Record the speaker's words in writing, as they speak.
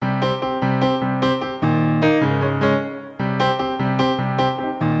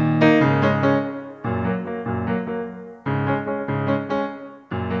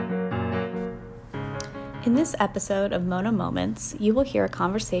In this episode of Mona Moments, you will hear a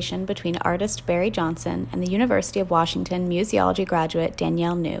conversation between artist Barry Johnson and the University of Washington museology graduate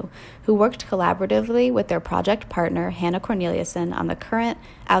Danielle New, who worked collaboratively with their project partner Hannah Corneliuson on the current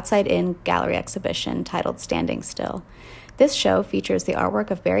Outside In gallery exhibition titled Standing Still. This show features the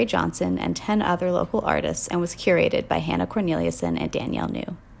artwork of Barry Johnson and 10 other local artists and was curated by Hannah Corneliuson and Danielle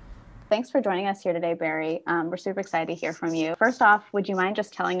New. Thanks for joining us here today, Barry. We're super excited to hear from you. First off, would you mind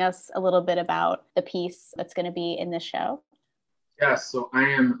just telling us a little bit about the piece that's going to be in this show? Yes, so I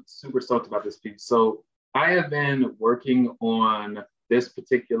am super stoked about this piece. So I have been working on this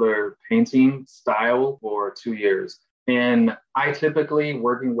particular painting style for 2 years. And I typically,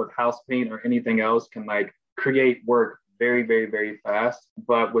 working with house paint or anything else, can create work very, very, very fast.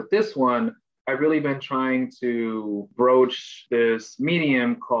 But with this one, I've really been trying to broach this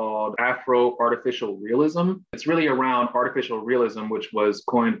medium called Afro artificial realism. It's really around artificial realism, which was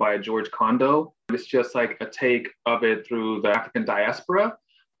coined by George Condo. It's just like a take of it through the African diaspora.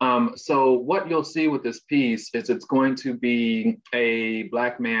 So what you'll see with this piece is it's going to be a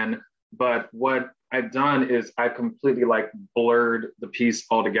Black man, but what I've done is I completely blurred the piece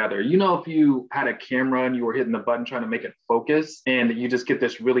altogether. You know, if you had a camera and you were hitting the button trying to make it focus and you just get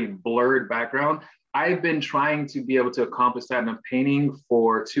this really blurred background, I've been trying to be able to accomplish that in a painting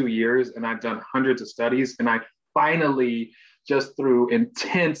for 2 years, and I've done hundreds of studies, and I finally, just through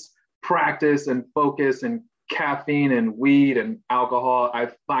intense practice and focus and caffeine and weed and alcohol, I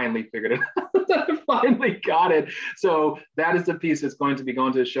finally figured it out. I finally got it. So that is the piece that's going to be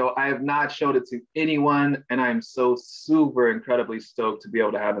going to the show. I have not showed it to anyone, and I'm so super incredibly stoked to be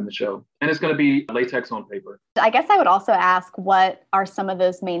able to have in the show. And it's going to be latex on paper. I guess I would also ask, what are some of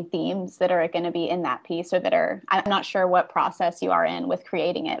those main themes that are going to be in that piece, or that are, I'm not sure what process you are in with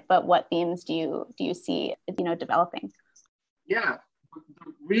creating it, but what themes do you see, developing? Yeah.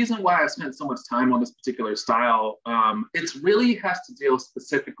 The reason why I spent so much time on this particular style, it really has to deal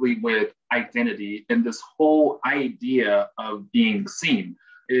specifically with identity and this whole idea of being seen.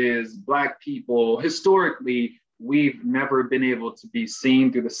 Is Black people, historically, we've never been able to be seen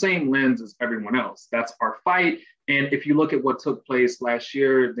through the same lens as everyone else. That's our fight. And if you look at what took place last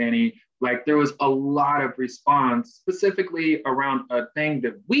year, Danny, there was a lot of response specifically around a thing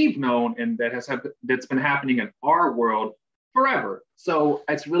that we've known and that's been happening in our world forever. So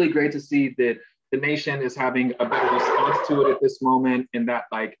it's really great to see that the nation is having a better response to it at this moment, and that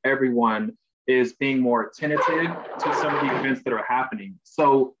everyone is being more attentive to some of the events that are happening.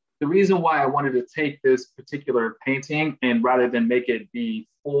 So the reason why I wanted to take this particular painting and rather than make it be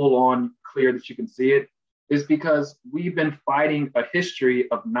full on clear that you can see it is because we've been fighting a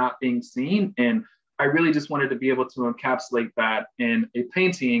history of not being seen. And I really just wanted to be able to encapsulate that in a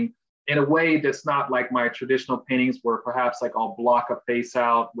painting in a way that's not like my traditional paintings where perhaps I'll block a face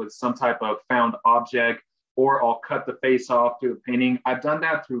out with some type of found object, or I'll cut the face off through the painting. I've done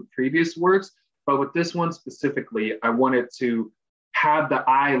that through previous works, but with this one specifically, I wanted to have the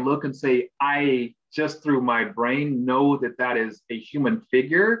eye look and say, I just through my brain know that that is a human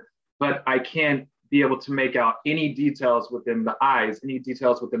figure, but I can't be able to make out any details within the eyes, any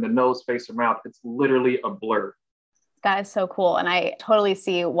details within the nose, face, or mouth. It's literally a blur. That is so cool. And I totally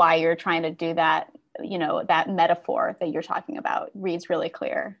see why you're trying to do that. That metaphor that you're talking about reads really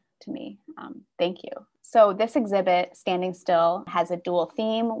clear to me. Thank you. So this exhibit, Standing Still, has a dual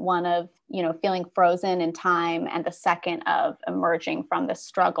theme, one of, feeling frozen in time, and the second of emerging from the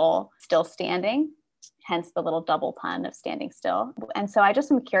struggle, still standing, hence the little double pun of standing still. And so I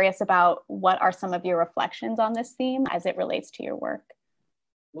just am curious about what are some of your reflections on this theme as it relates to your work?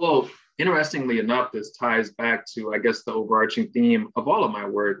 Well, interestingly enough, this ties back to, I guess, the overarching theme of all of my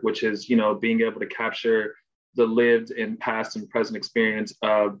work, which is, being able to capture the lived and past and present experience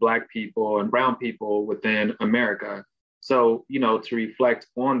of Black people and brown people within America. So, to reflect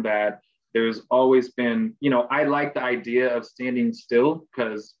on that, there's always been, I like the idea of standing still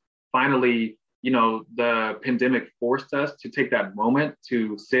because finally, the pandemic forced us to take that moment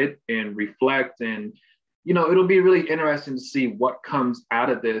to sit and reflect, and it'll be really interesting to see what comes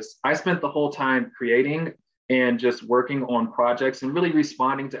out of this. I spent the whole time creating and just working on projects and really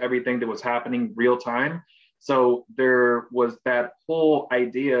responding to everything that was happening real time. So there was that whole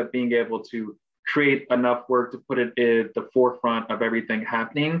idea of being able to create enough work to put it at the forefront of everything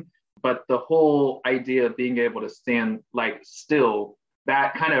happening. But the whole idea of being able to stand still,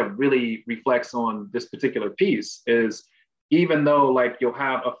 that kind of really reflects on this particular piece is even though you'll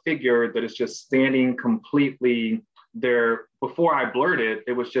have a figure that is just standing completely there before I blurred it,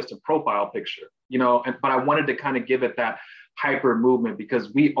 it was just a profile picture, but I wanted to kind of give it that hyper movement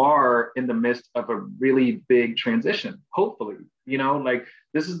because we are in the midst of a really big transition, hopefully, like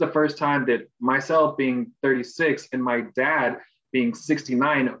this is the first time that myself being 36 and my dad being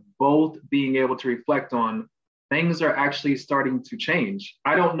 69, both being able to reflect on things are actually starting to change.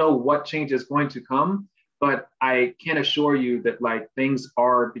 I don't know what change is going to come, but I can assure you that like things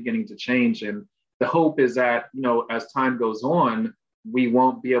are beginning to change. And the hope is that, as time goes on, we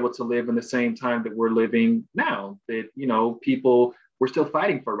won't be able to live in the same time that we're living now, that, people, we're still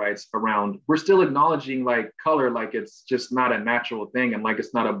fighting for rights around, we're still acknowledging like color, like it's just not a natural thing. And like,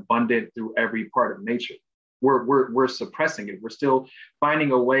 it's not abundant through every part of nature. We're suppressing it. We're still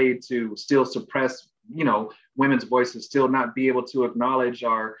finding a way to still suppress, women's voices, still not be able to acknowledge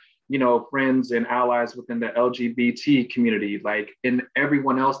our, friends and allies within the LGBT community, like in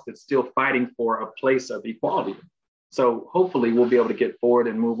everyone else that's still fighting for a place of equality. So hopefully we'll be able to get forward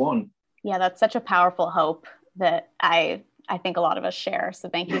and move on. Yeah, that's such a powerful hope that I think a lot of us share. So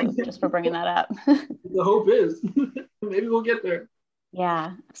thank you just for bringing that up. The hope is maybe we'll get there.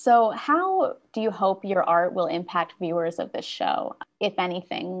 Yeah. So how do you hope your art will impact viewers of this show? If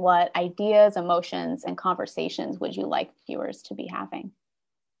anything, what ideas, emotions, and conversations would you like viewers to be having?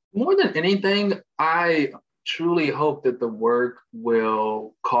 More than anything, I truly hope that the work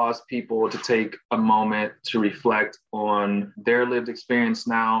will cause people to take a moment to reflect on their lived experience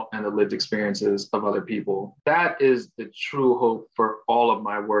now and the lived experiences of other people. That is the true hope for all of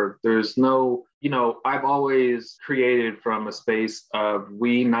my work. There's no, I've always created from a space of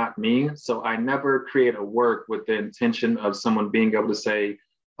we, not me. So I never create a work with the intention of someone being able to say,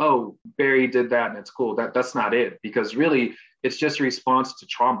 oh, Barry did that and it's cool. That's not it, because really it's just a response to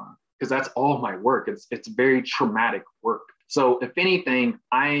trauma, because that's all my work. It's very traumatic work. So if anything,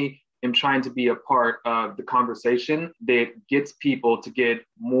 I am trying to be a part of the conversation that gets people to get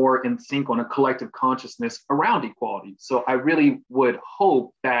more in sync on a collective consciousness around equality. So I really would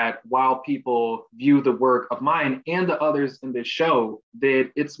hope that while people view the work of mine and the others in this show,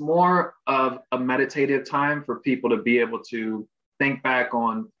 that it's more of a meditative time for people to be able to think back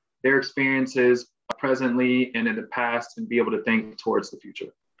on their experiences presently and in the past and be able to think towards the future.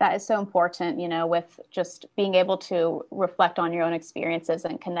 That is so important, with just being able to reflect on your own experiences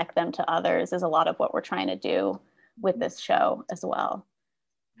and connect them to others is a lot of what we're trying to do with this show as well.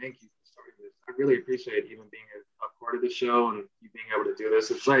 Thank you for starting this. I really appreciate even being a part of the show and you being able to do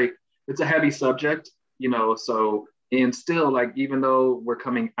this. It's a heavy subject, and still, like, even though we're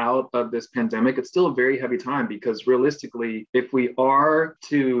coming out of this pandemic, it's still a very heavy time, because realistically, if we are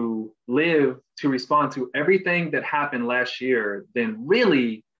to live to respond to everything that happened last year, then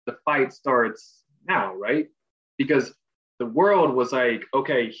really the fight starts now, right? Because the world was like,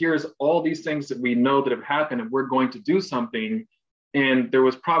 okay, here's all these things that we know that have happened and we're going to do something. And there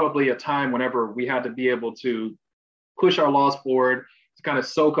was probably a time whenever we had to be able to push our laws forward, to kind of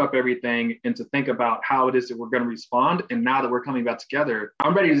soak up everything and to think about how it is that we're going to respond. And now that we're coming back together,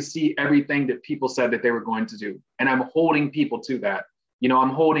 I'm ready to see everything that people said that they were going to do. And I'm holding people to that. I'm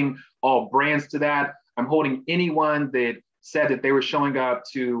holding all brands to that. I'm holding anyone that said that they were showing up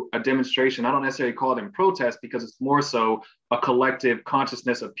to a demonstration. I don't necessarily call them protests, because it's more so a collective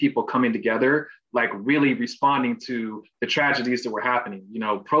consciousness of people coming together, like really responding to the tragedies that were happening.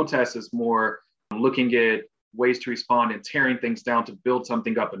 Protest is more looking at ways to respond and tearing things down to build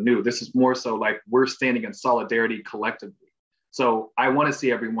something up anew. This is more so like we're standing in solidarity collectively. So I want to see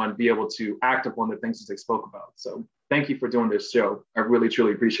everyone be able to act upon the things that they spoke about. So thank you for doing this show. I really,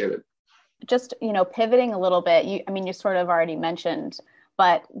 truly appreciate it. Just, pivoting a little bit, you sort of already mentioned,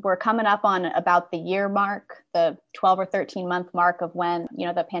 but we're coming up on about the year mark, the 12 or 13 month mark of when,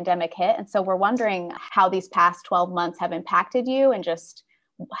 the pandemic hit. And so we're wondering how these past 12 months have impacted you and just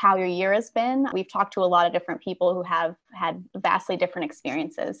how your year has been. We've talked to a lot of different people who have had vastly different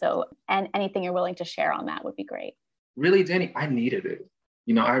experiences. So, and anything you're willing to share on that would be great. Really, Danny, I needed it.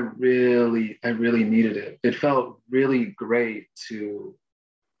 I really needed it. It felt really great to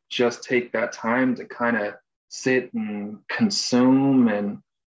just take that time to kind of sit and consume and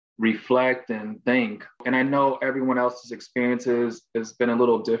reflect and think. And I know everyone else's experiences has been a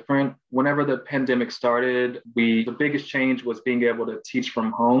little different. Whenever the pandemic started, the biggest change was being able to teach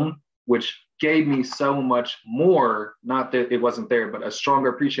from home, which gave me so much more, not that it wasn't there, but a stronger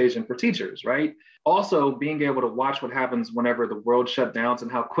appreciation for teachers, right? Also being able to watch what happens whenever the world shut down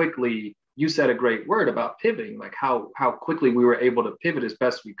and how quickly, you said a great word about pivoting, like how quickly we were able to pivot as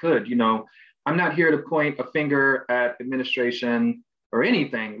best we could. I'm not here to point a finger at administration or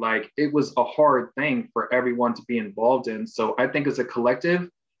anything. Like, it was a hard thing for everyone to be involved in. So I think as a collective,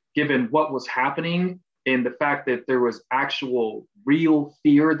 given what was happening, and the fact that there was actual real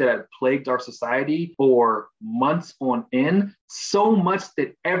fear that had plagued our society for months on end, so much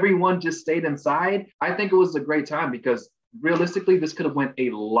that everyone just stayed inside. I think it was a great time because realistically, this could have went a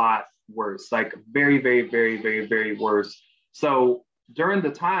lot worse, like very, very, very, very, very worse. So during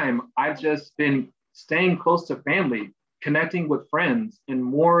the time, I've just been staying close to family, connecting with friends, and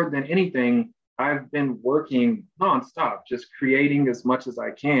more than anything, I've been working nonstop, just creating as much as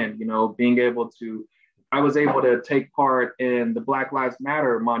I can, being able to I was able to take part in the Black Lives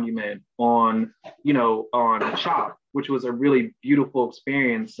Matter monument on CHOP, which was a really beautiful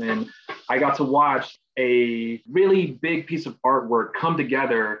experience. And I got to watch a really big piece of artwork come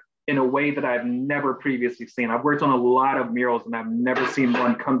together in a way that I've never previously seen. I've worked on a lot of murals and I've never seen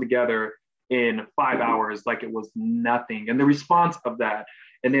one come together in 5 hours like it was nothing. And the response of that,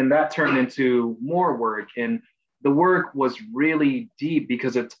 and then that turned into more work. And the work was really deep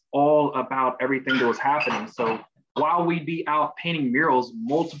because it's all about everything that was happening. So while we'd be out painting murals,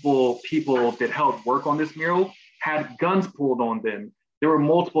 multiple people that helped work on this mural had guns pulled on them. There were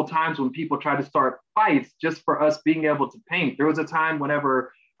multiple times when people tried to start fights just for us being able to paint. There was a time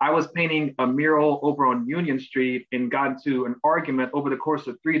whenever I was painting a mural over on Union Street and got into an argument over the course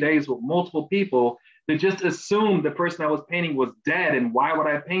of 3 days with multiple people that just assumed the person I was painting was dead, and why would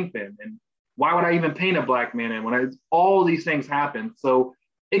I paint them? And why would I even paint a Black man? And all these things happened. So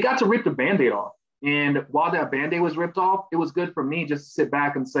it got to rip the Band-Aid off. And while that Band-Aid was ripped off, it was good for me just to sit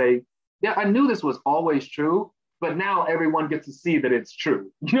back and say, yeah, I knew this was always true, but now everyone gets to see that it's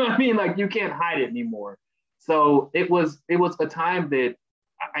true. You know what I mean? Like, you can't hide it anymore. So it was a time that,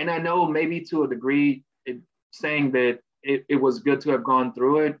 and I know maybe to a degree, saying that it was good to have gone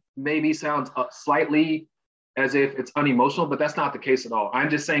through it maybe sounds slightly as if it's unemotional, but that's not the case at all. I'm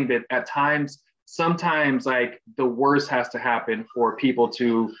just saying that at times, sometimes like the worst has to happen for people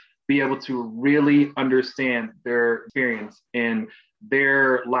to be able to really understand their experience and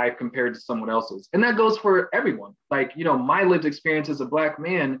their life compared to someone else's. And that goes for everyone. Like, my lived experience as a Black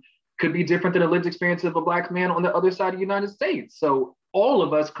man could be different than a lived experience of a Black man on the other side of the United States. So all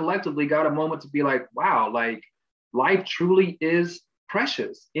of us collectively got a moment to be like, wow, like life truly is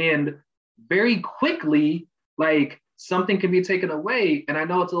precious. And very quickly, like something can be taken away. And I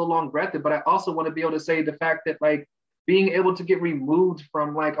know it's a little long breathed, but I also want to be able to say the fact that like being able to get removed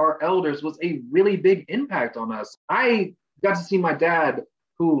from like our elders was a really big impact on us. I got to see my dad,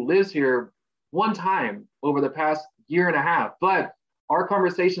 who lives here, one time over the past year and a half, but our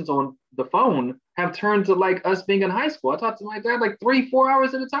conversations on the phone have turned to like us being in high school. I talked to my dad like 3-4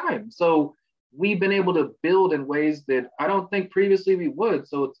 hours at a time. So we've been able to build in ways that I don't think previously we would.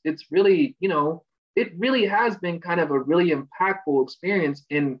 So it's really, it really has been kind of a really impactful experience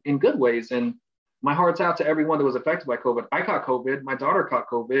in good ways. And my heart's out to everyone that was affected by COVID. I caught COVID. My daughter caught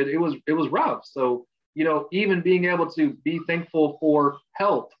COVID. It was rough. So, even being able to be thankful for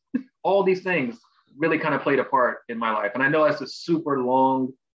health, all these things really kind of played a part in my life. And I know that's a super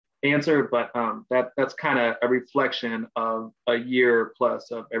long answer, but that's kind of a reflection of a year plus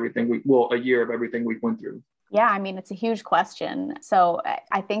of everything a year of everything we went through. Yeah, I mean, it's a huge question. So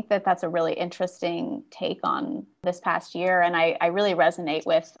I think that that's a really interesting take on this past year. And I really resonate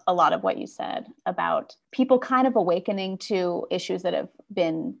with a lot of what you said about people kind of awakening to issues that have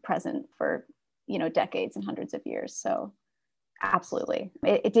been present for, decades and hundreds of years. So absolutely.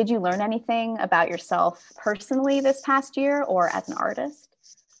 Did you learn anything about yourself personally this past year or as an artist?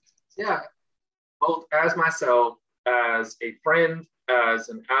 Yeah, both as myself, as a friend, as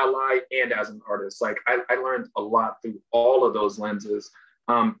an ally, and as an artist. Like I learned a lot through all of those lenses.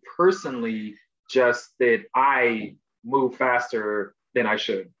 Personally, just that I move faster than I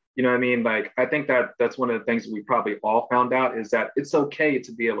should. You know what I mean? Like, I think that's one of the things we probably all found out is that it's okay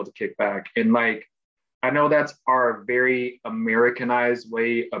to be able to kick back. And like, I know that's our very Americanized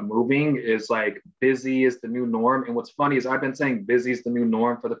way of moving is like busy is the new norm. And what's funny is I've been saying busy is the new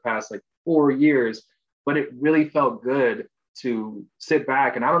norm for the past like 4 years, but it really felt good to sit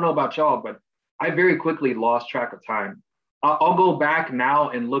back. And I don't know about y'all, but I very quickly lost track of time. I'll go back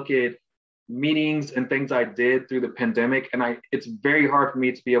now and look at meetings and things I did through the pandemic. And it's very hard for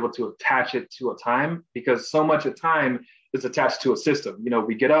me to be able to attach it to a time because so much of time is attached to a system.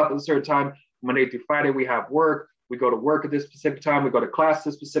 We get up at a certain time, Monday through Friday, we have work. We go to work at this specific time. We go to class at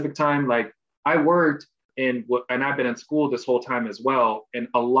this specific time. Like I worked and I've been in school this whole time as well. And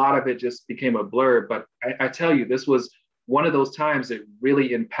a lot of it just became a blur. But I tell you, this was one of those times that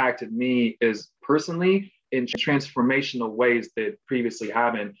really impacted me is personally in transformational ways that previously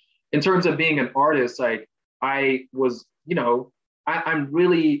haven't. In terms of being an artist, like I was, I'm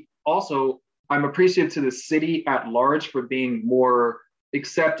really also, I'm appreciative to the city at large for being more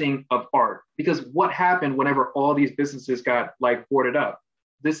accepting of art. Because what happened whenever all these businesses got like boarded up?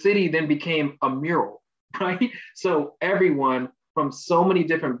 The city then became a mural, right? So everyone from so many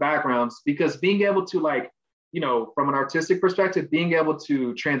different backgrounds, because being able to like, from an artistic perspective, being able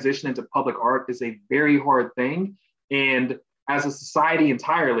to transition into public art is a very hard thing. And as a society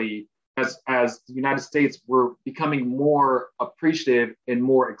entirely, as the United States, we're becoming more appreciative and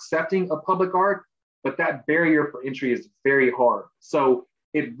more accepting of public art, but that barrier for entry is very hard. So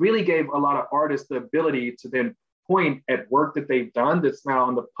it really gave a lot of artists the ability to then point at work that they've done that's now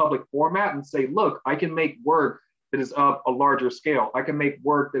on the public format and say, look, I can make work that is of a larger scale. I can make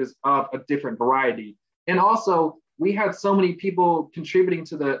work that is of a different variety. And also, we had so many people contributing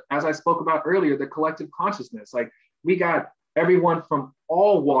to the, as I spoke about earlier, the collective consciousness. Like we got everyone from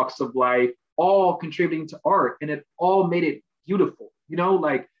all walks of life, all contributing to art, and it all made it beautiful.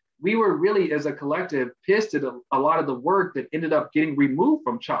 Like we were really, as a collective, pissed at a lot of the work that ended up getting removed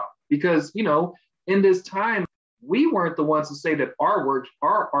from CHOP because, in this time, we weren't the ones to say that our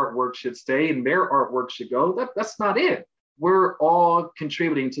artwork should stay and their artwork should go. That's not it. We're all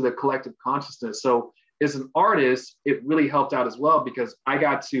contributing to the collective consciousness. So as an artist, it really helped out as well because I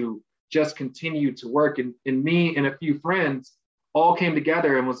got to just continue to work. And me and a few friends all came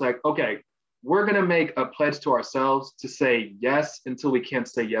together and was like, okay, we're going to make a pledge to ourselves to say yes until we can't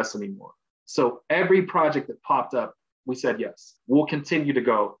say yes anymore. So every project that popped up, we said yes. We'll continue to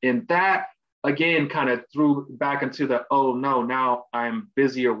go. And that, again, kind of threw back into the, oh no, now I'm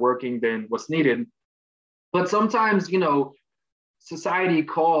busier working than what's needed. But sometimes, society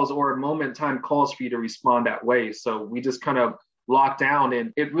calls or a moment in time calls for you to respond that way. So we just kind of locked down,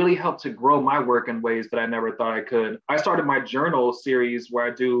 and it really helped to grow my work in ways that I never thought I could. I started my journal series where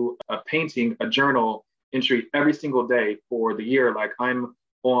I do a journal entry every single day for the year. Like I'm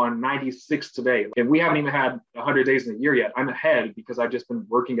on 96 today, and we haven't even had 100 days in a year yet. I'm ahead because I've just been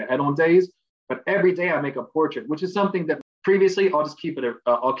working ahead on days. But every day I make a portrait, which is something that previously I'll keep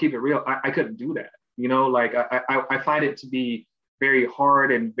it real. I couldn't do that. Like I find it to be very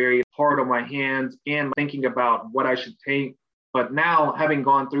hard and very hard on my hands and thinking about what I should paint. But now, having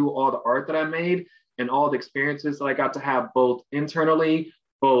gone through all the art that I made and all the experiences that I got to have both internally,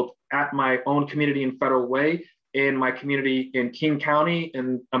 both at my own community in Federal Way and my community in King County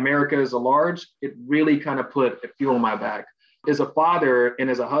and America as a large, it really kind of put a fuel in my back. As a father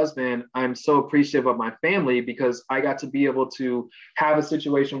and as a husband, I'm so appreciative of my family because I got to be able to have a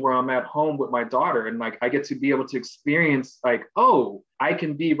situation where I'm at home with my daughter and like I get to be able to experience like, oh, I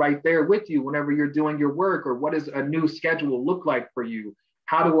can be right there with you whenever you're doing your work, or what does a new schedule look like for you?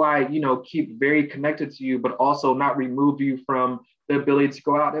 How do I, keep very connected to you, but also not remove you from the ability to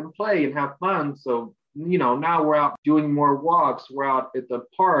go out and play and have fun? So now we're out doing more walks. We're out at the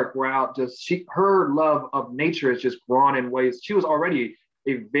park. We're out her love of nature has just grown in ways. She was already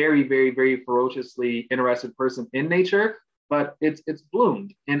a very, very, very ferociously interested person in nature, but it's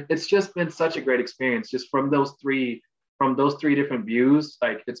bloomed. And it's just been such a great experience just from those three different views.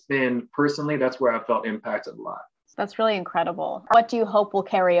 Like it's been personally, that's where I felt impacted a lot. That's really incredible. What do you hope will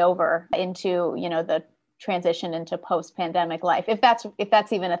carry over into, the transition into post-pandemic life, if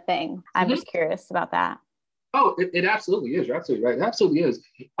that's even a thing? I'm just curious about that. Oh, it absolutely is. You're absolutely right. It absolutely is.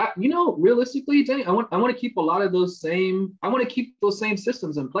 Realistically, Jenny, I want to keep a lot of those same. I want to keep those same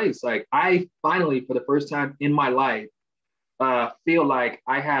systems in place. Like I finally, for the first time in my life, feel like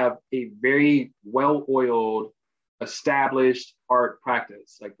I have a very well-oiled, established art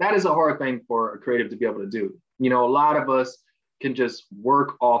practice. Like that is a hard thing for a creative to be able to do. A lot of us can just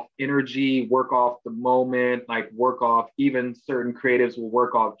work off energy, work off the moment, like work off, even certain creatives will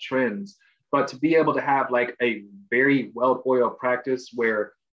work off trends. But to be able to have like a very well-oiled practice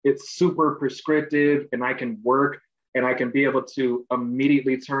where it's super prescriptive and I can work and I can be able to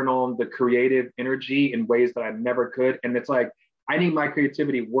immediately turn on the creative energy in ways that I never could. And it's like, I need my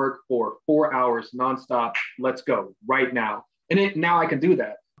creativity work for 4 hours nonstop. Let's go right now. And now I can do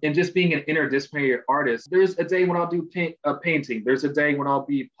that. And just being an interdisciplinary artist, there's a day when I'll do painting. There's a day when I'll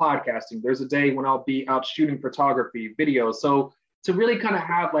be podcasting. There's a day when I'll be out shooting photography, video. So to really kind of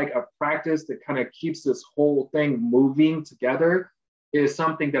have like a practice that kind of keeps this whole thing moving together is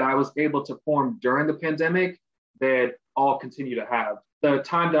something that I was able to form during the pandemic that I'll continue to have. The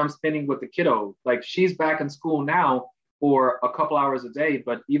time that I'm spending with the kiddo, like she's back in school now for a couple hours a day,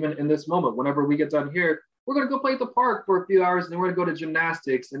 but even in this moment, whenever we get done here, we're going to go play at the park for a few hours and then we're going to go to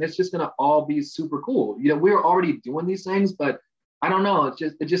gymnastics and it's just going to all be super cool. We're already doing these things, but I don't know,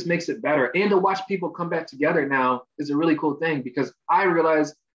 it just makes it better. And to watch people come back together now is a really cool thing because I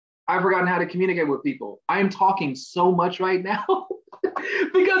realize I've forgotten how to communicate with people. I'm talking so much right now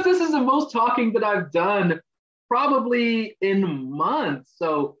because this is the most talking that I've done probably in months.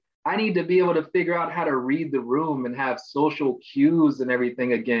 So I need to be able to figure out how to read the room and have social cues and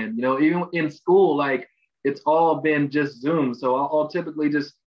everything again. Even in school, like it's all been just Zoom. So I'll typically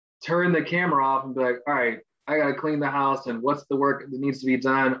just turn the camera off and be like, all right, I got to clean the house, and what's the work that needs to be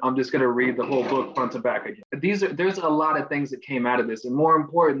done? I'm just going to read the whole book front to back again. There's a lot of things that came out of this, and more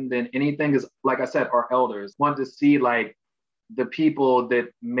important than anything is, like I said, our elders want to see like the people that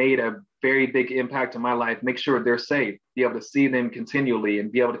made a very big impact in my life, make sure they're safe, be able to see them continually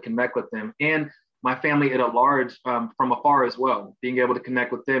and be able to connect with them. And my family at a large from afar as well, being able to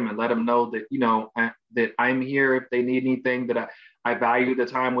connect with them and let them know that, that I'm here if they need anything, that I value the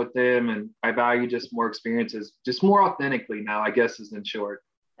time with them, and I value just more experiences, just more authentically now, I guess, is in short.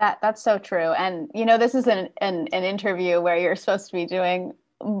 That's so true. And, this is an interview where you're supposed to be doing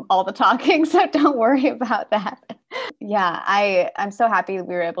all the talking, so don't worry about that. Yeah, I'm so happy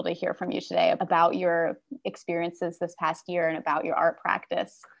we were able to hear from you today about your experiences this past year and about your art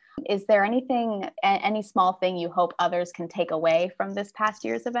practice. Is there any small thing you hope others can take away from this past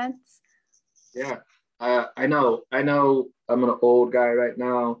year's events? Yeah, I know I'm an old guy right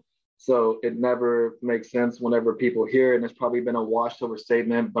now, so it never makes sense whenever people hear it, and it's probably been a washed over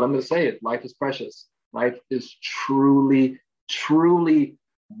statement, but I'm going to say it. Life is precious. Life is truly, truly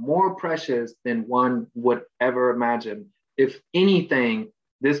more precious than one would ever imagine. If anything,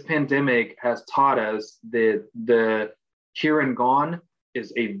 this pandemic has taught us that the here and gone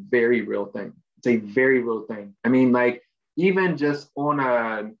is a very real thing. It's a very real thing. I mean, like, even just on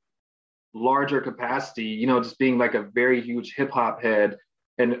a larger capacity, just being like a very huge hip hop head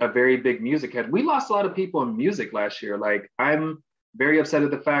and a very big music head, we lost a lot of people in music last year. Like, I'm very upset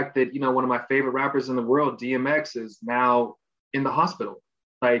at the fact that, one of my favorite rappers in the world, DMX, is now in the hospital.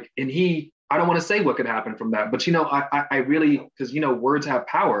 Like, and I don't want to say what could happen from that, but I really, because words have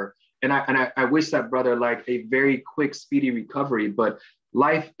power, and I wish that brother like a very quick, speedy recovery. But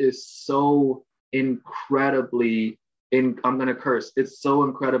life is so incredibly, I'm gonna curse. It's so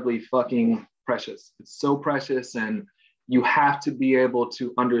incredibly fucking precious. It's so precious, and you have to be able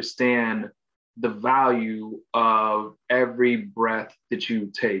to understand the value of every breath that you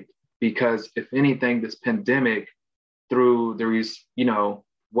take, because if anything, this pandemic, through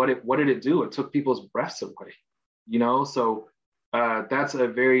what did it do? It took people's breaths away, So that's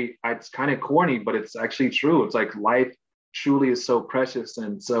it's kind of corny, but it's actually true. It's like life truly is so precious.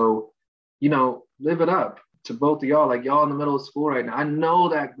 And so, live it up to both of y'all, like y'all in the middle of school right now. I know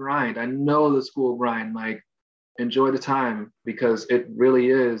that grind. I know the school grind, like enjoy the time, because it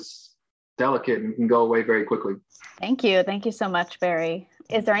really is delicate and can go away very quickly. Thank you. Thank you so much, Barry.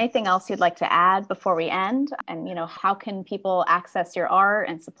 Is there anything else you'd like to add before we end? And, how can people access your art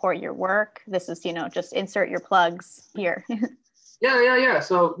and support your work? This is, just insert your plugs here. Yeah.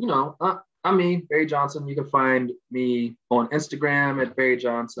 So, I'm me, Barry Johnson. You can find me on Instagram at Barry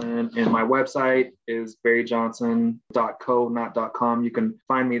Johnson, and my website is barryjohnson.co, not .com. You can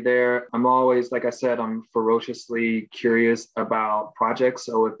find me there. I'm always, like I said, I'm ferociously curious about projects.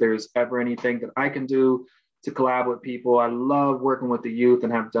 So if there's ever anything that I can do to collab with people, I love working with the youth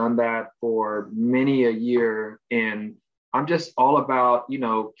and have done that for many a year. And I'm just all about,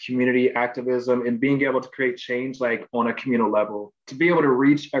 community activism and being able to create change, like on a communal level. To be able to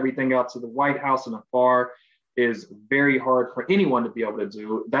reach everything out to the White House and afar is very hard for anyone to be able to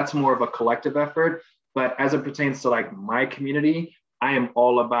do. That's more of a collective effort. But as it pertains to like my community, I am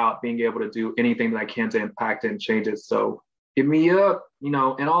all about being able to do anything that I can to impact and change it. So hit me up,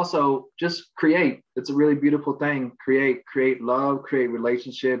 and also just create. It's a really beautiful thing. Create love, create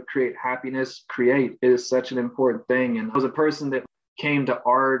relationship, create happiness. Create is such an important thing. And I was a person that came to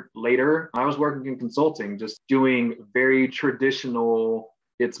art later. I was working in consulting, just doing very traditional,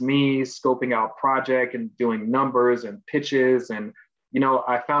 it's me scoping out project and doing numbers and pitches. And,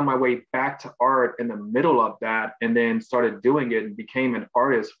 I found my way back to art in the middle of that, and then started doing it and became an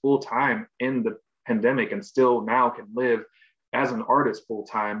artist full time in the pandemic, and still now can live as an artist full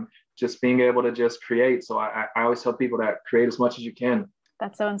time, just being able to just create. So I always tell people that create as much as you can.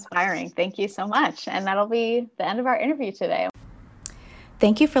 That's so inspiring. Thank you so much. And that'll be the end of our interview today.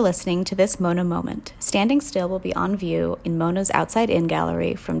 Thank you for listening to this Mona Moment. Standing Still will be on view in Mona's Outside In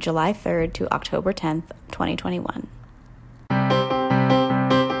Gallery from July 3rd to October 10th, 2021.